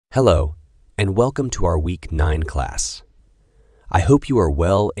Hello, and welcome to our Week 9 class. I hope you are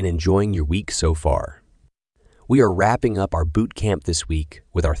well and enjoying your week so far. We are wrapping up our boot camp this week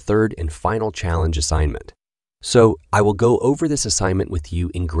with our third and final challenge assignment. So I will go over this assignment with you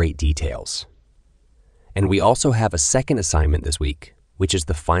in great details. And we also have a second assignment this week, which is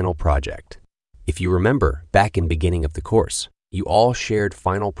the final project. If you remember, back in beginning of the course, you all shared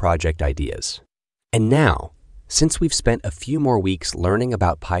final project ideas. And now, since we've spent a few more weeks learning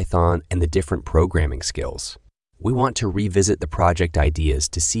about Python and the different programming skills, we want to revisit the project ideas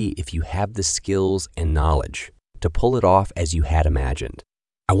to see if you have the skills and knowledge to pull it off as you had imagined.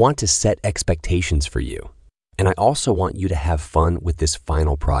 I want to set expectations for you, and I also want you to have fun with this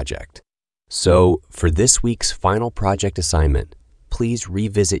final project. So, for this week's final project assignment, please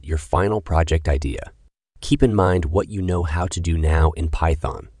revisit your final project idea. Keep in mind what you know how to do now in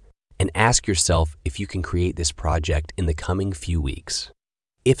Python, and ask yourself if you can create this project in the coming few weeks.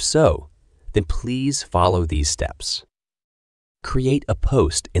 If so, then please follow these steps. Create a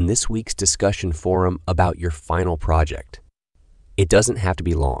post in this week's discussion forum about your final project. It doesn't have to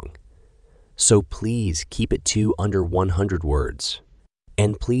be long, so please keep it to under 100 words.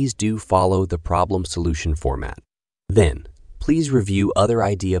 And please do follow the problem solution format. Then, please review other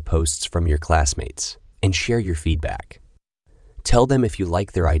idea posts from your classmates and share your feedback. Tell them if you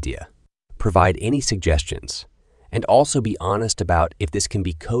like their idea, provide any suggestions, and also be honest about if this can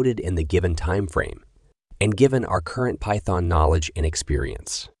be coded in the given time frame and given our current Python knowledge and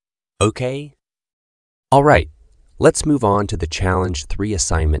experience. Okay? All right, let's move on to the Challenge 3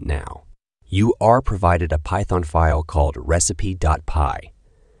 assignment now. You are provided a Python file called recipe.py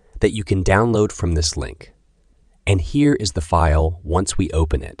that you can download from this link. And here is the file once we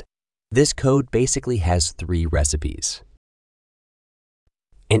open it. This code basically has 3 recipes.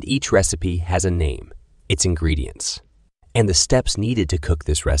 And each recipe has a name, its ingredients, and the steps needed to cook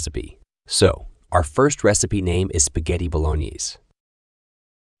this recipe. So, our first recipe name is spaghetti bolognese.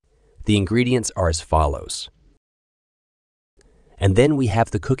 The ingredients are as follows. And then we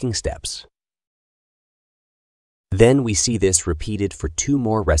have the cooking steps. Then we see this repeated for 2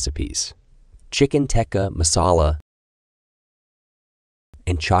 more recipes, chicken tikka masala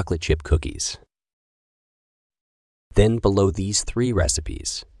and chocolate chip cookies. Then below these 3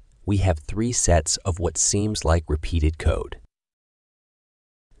 recipes, we have 3 sets of what seems like repeated code.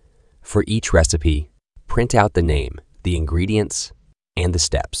 For each recipe, print out the name, the ingredients, and the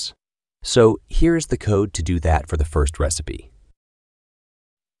steps. So here is the code to do that for the first recipe.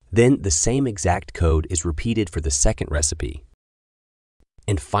 Then the same exact code is repeated for the second recipe,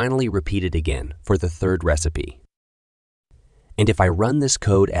 and finally repeated again for the third recipe. And if I run this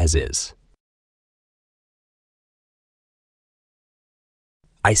code as is,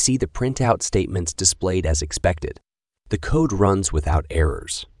 I see the printout statements displayed as expected. The code runs without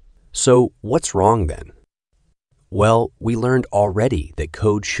errors. So what's wrong then? Well, we learned already that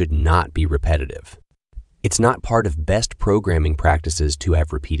code should not be repetitive. It's not part of best programming practices to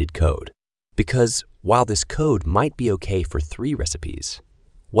have repeated code. Because while this code might be okay for 3 recipes,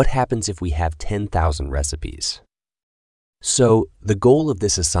 what happens if we have 10,000 recipes? So the goal of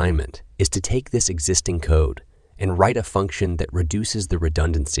this assignment is to take this existing code and write a function that reduces the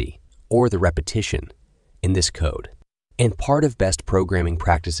redundancy or the repetition in this code. And part of best programming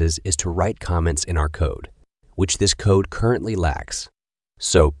practices is to write comments in our code, which this code currently lacks.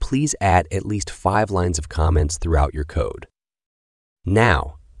 So please add at least 5 lines of comments throughout your code.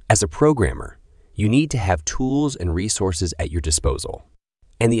 Now, as a programmer, you need to have tools and resources at your disposal.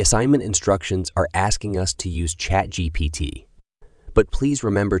 And the assignment instructions are asking us to use ChatGPT. But please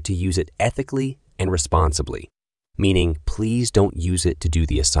remember to use it ethically and responsibly, meaning please don't use it to do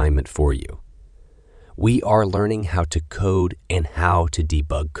the assignment for you. We are learning how to code and how to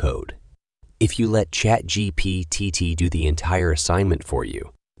debug code. If you let ChatGPT do the entire assignment for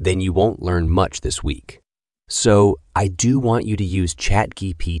you, then you won't learn much this week. So I do want you to use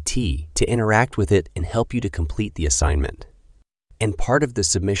ChatGPT to interact with it and help you to complete the assignment. And part of the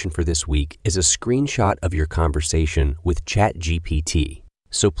submission for this week is a screenshot of your conversation with ChatGPT.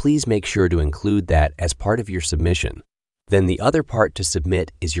 So please make sure to include that as part of your submission. Then the other part to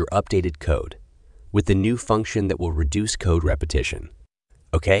submit is your updated code with the new function that will reduce code repetition.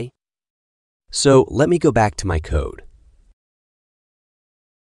 Okay? So let me go back to my code.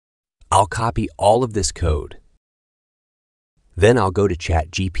 I'll copy all of this code. Then I'll go to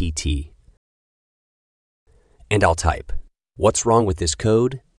ChatGPT and I'll type, "What's wrong with this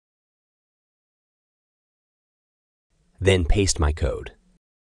code?" Then paste my code.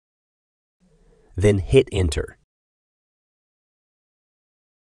 Then hit enter.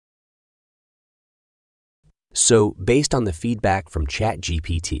 So, based on the feedback from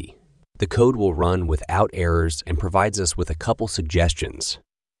ChatGPT, the code will run without errors and provides us with a couple suggestions.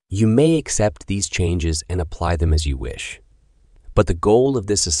 You may accept these changes and apply them as you wish. But the goal of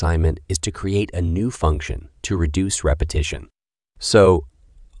this assignment is to create a new function to reduce repetition. So,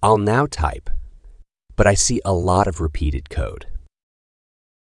 I'll now type, but I see a lot of repeated code.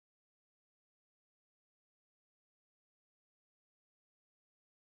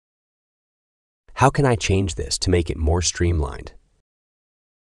 How can I change this to make it more streamlined?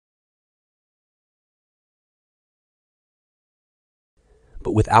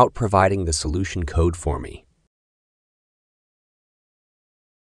 But without providing the solution code for me.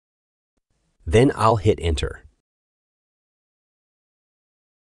 Then I'll hit enter.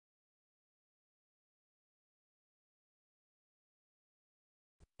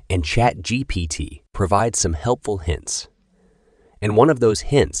 And ChatGPT provides some helpful hints. And one of those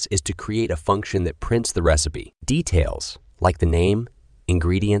hints is to create a function that prints the recipe, details like the name,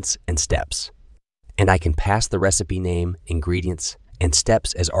 ingredients, and steps. And I can pass the recipe name, ingredients, and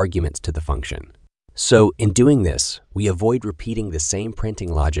steps as arguments to the function. So in doing this, we avoid repeating the same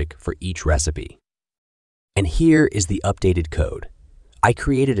printing logic for each recipe. And here is the updated code. I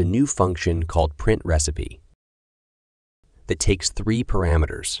created a new function called printRecipe that takes 3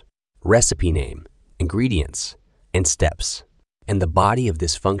 parameters: recipe name, ingredients, and steps. And the body of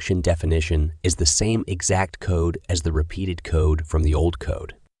this function definition is the same exact code as the repeated code from the old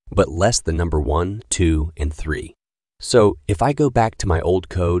code, but less the number 1, 2, and 3. So if I go back to my old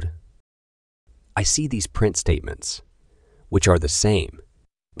code, I see these print statements, which are the same,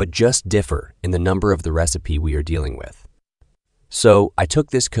 but just differ in the number of the recipe we are dealing with. So I took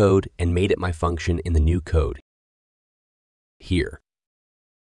this code and made it my function in the new code here.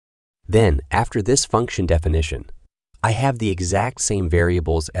 Then, after this function definition, I have the exact same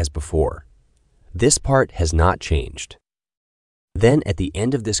variables as before. This part has not changed. Then at the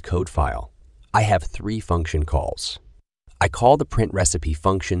end of this code file, I have 3 function calls. I call the printRecipe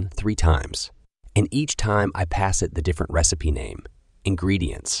function 3 times, and each time I pass it the different recipe name,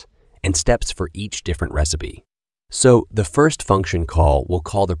 ingredients, and steps for each different recipe. So the first function call will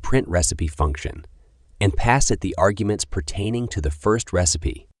call the printRecipe function and pass it the arguments pertaining to the first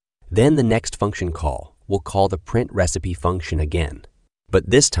recipe. Then the next function call will call the printRecipe function again, but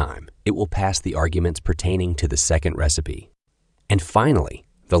this time it will pass the arguments pertaining to the second recipe. And finally,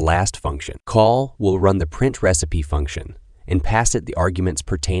 the last function call will run the printRecipe function and pass it the arguments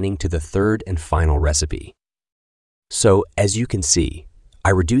pertaining to the third and final recipe. So as you can see,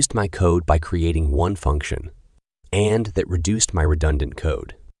 I reduced my code by creating one function, and that reduced my redundant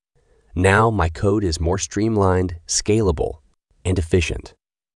code. Now my code is more streamlined, scalable, and efficient.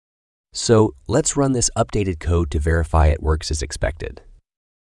 So let's run this updated code to verify it works as expected.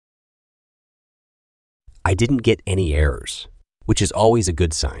 I didn't get any errors, which is always a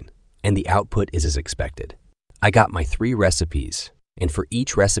good sign, and the output is as expected. I got my 3 recipes, and for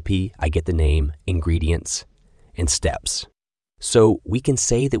each recipe I get the name, ingredients, and steps. So we can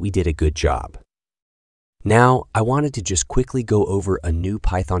say that we did a good job. Now I wanted to just quickly go over a new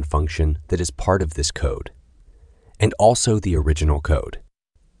Python function that is part of this code, and also the original code.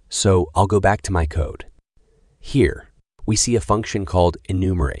 So I'll go back to my code. Here, we see a function called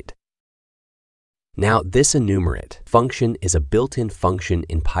enumerate. Now this enumerate function is a built-in function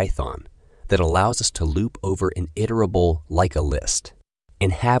in Python that allows us to loop over an iterable like a list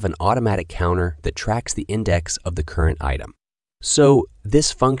and have an automatic counter that tracks the index of the current item. So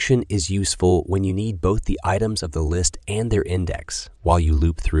this function is useful when you need both the items of the list and their index while you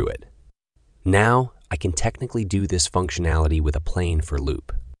loop through it. Now I can technically do this functionality with a plain for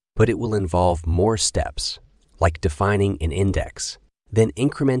loop, but it will involve more steps, like defining an index, then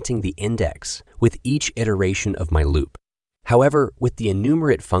incrementing the index with each iteration of my loop. However, with the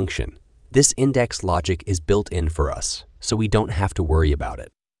enumerate function, this index logic is built in for us, so we don't have to worry about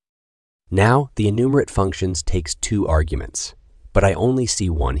it. Now, the enumerate functions takes 2 arguments, but I only see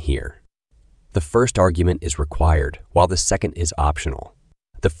one here. The first argument is required, while the second is optional.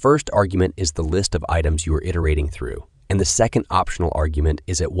 The first argument is the list of items you are iterating through, and the second optional argument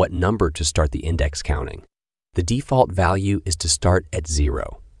is at what number to start the index counting. The default value is to start at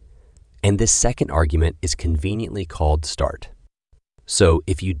 0, and this second argument is conveniently called start. So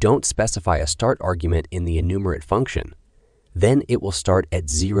if you don't specify a start argument in the enumerate function, then it will start at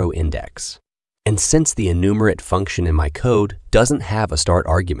 0 index. And since the enumerate function in my code doesn't have a start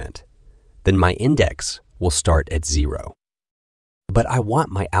argument, then my index will start at 0. But I want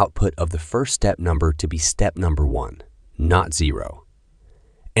my output of the first step number to be step number 1, not 0.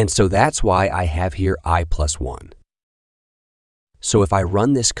 And so that's why I have here I plus 1. So if I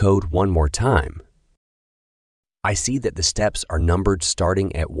run this code one more time, I see that the steps are numbered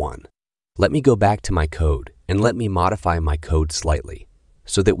starting at 1. Let me go back to my code and let me modify my code slightly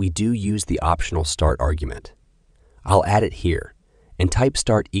so that we do use the optional start argument. I'll add it here and type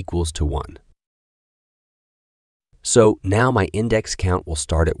start equals to 1. So now my index count will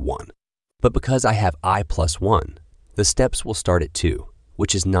start at 1, but because I have I plus 1, the steps will start at 2,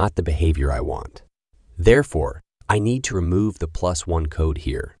 which is not the behavior I want. Therefore, I need to remove the +1 code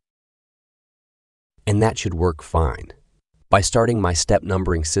here. And that should work fine by starting my step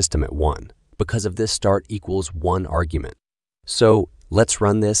numbering system at 1 because of this start equals 1 argument. So let's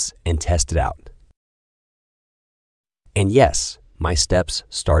run this and test it out. And yes, my steps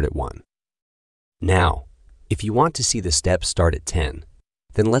start at 1. Now, if you want to see the steps start at 10,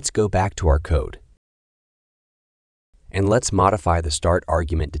 then let's go back to our code. And let's modify the start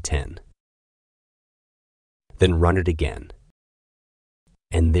argument to 10. Then run it again.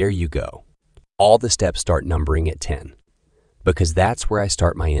 And there you go. All the steps start numbering at 10, because that's where I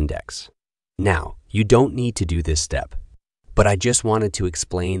start my index. Now, you don't need to do this step, but I just wanted to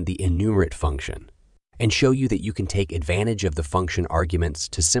explain the enumerate function and show you that you can take advantage of the function arguments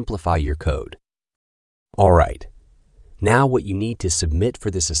to simplify your code. All right, now what you need to submit for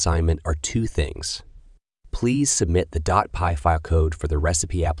this assignment are 2 things. Please submit the .py file code for the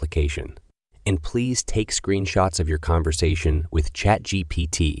recipe application, and please take screenshots of your conversation with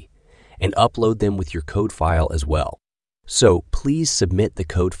ChatGPT and upload them with your code file as well. So please submit the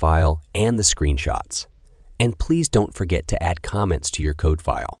code file and the screenshots, and please don't forget to add comments to your code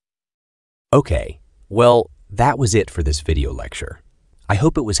file. Okay, well, that was it for this video lecture. I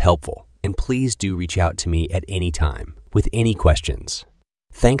hope it was helpful, and please do reach out to me at any time with any questions.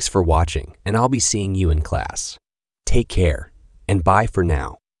 Thanks for watching, and I'll be seeing you in class. Take care, and bye for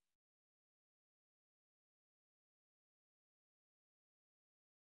now.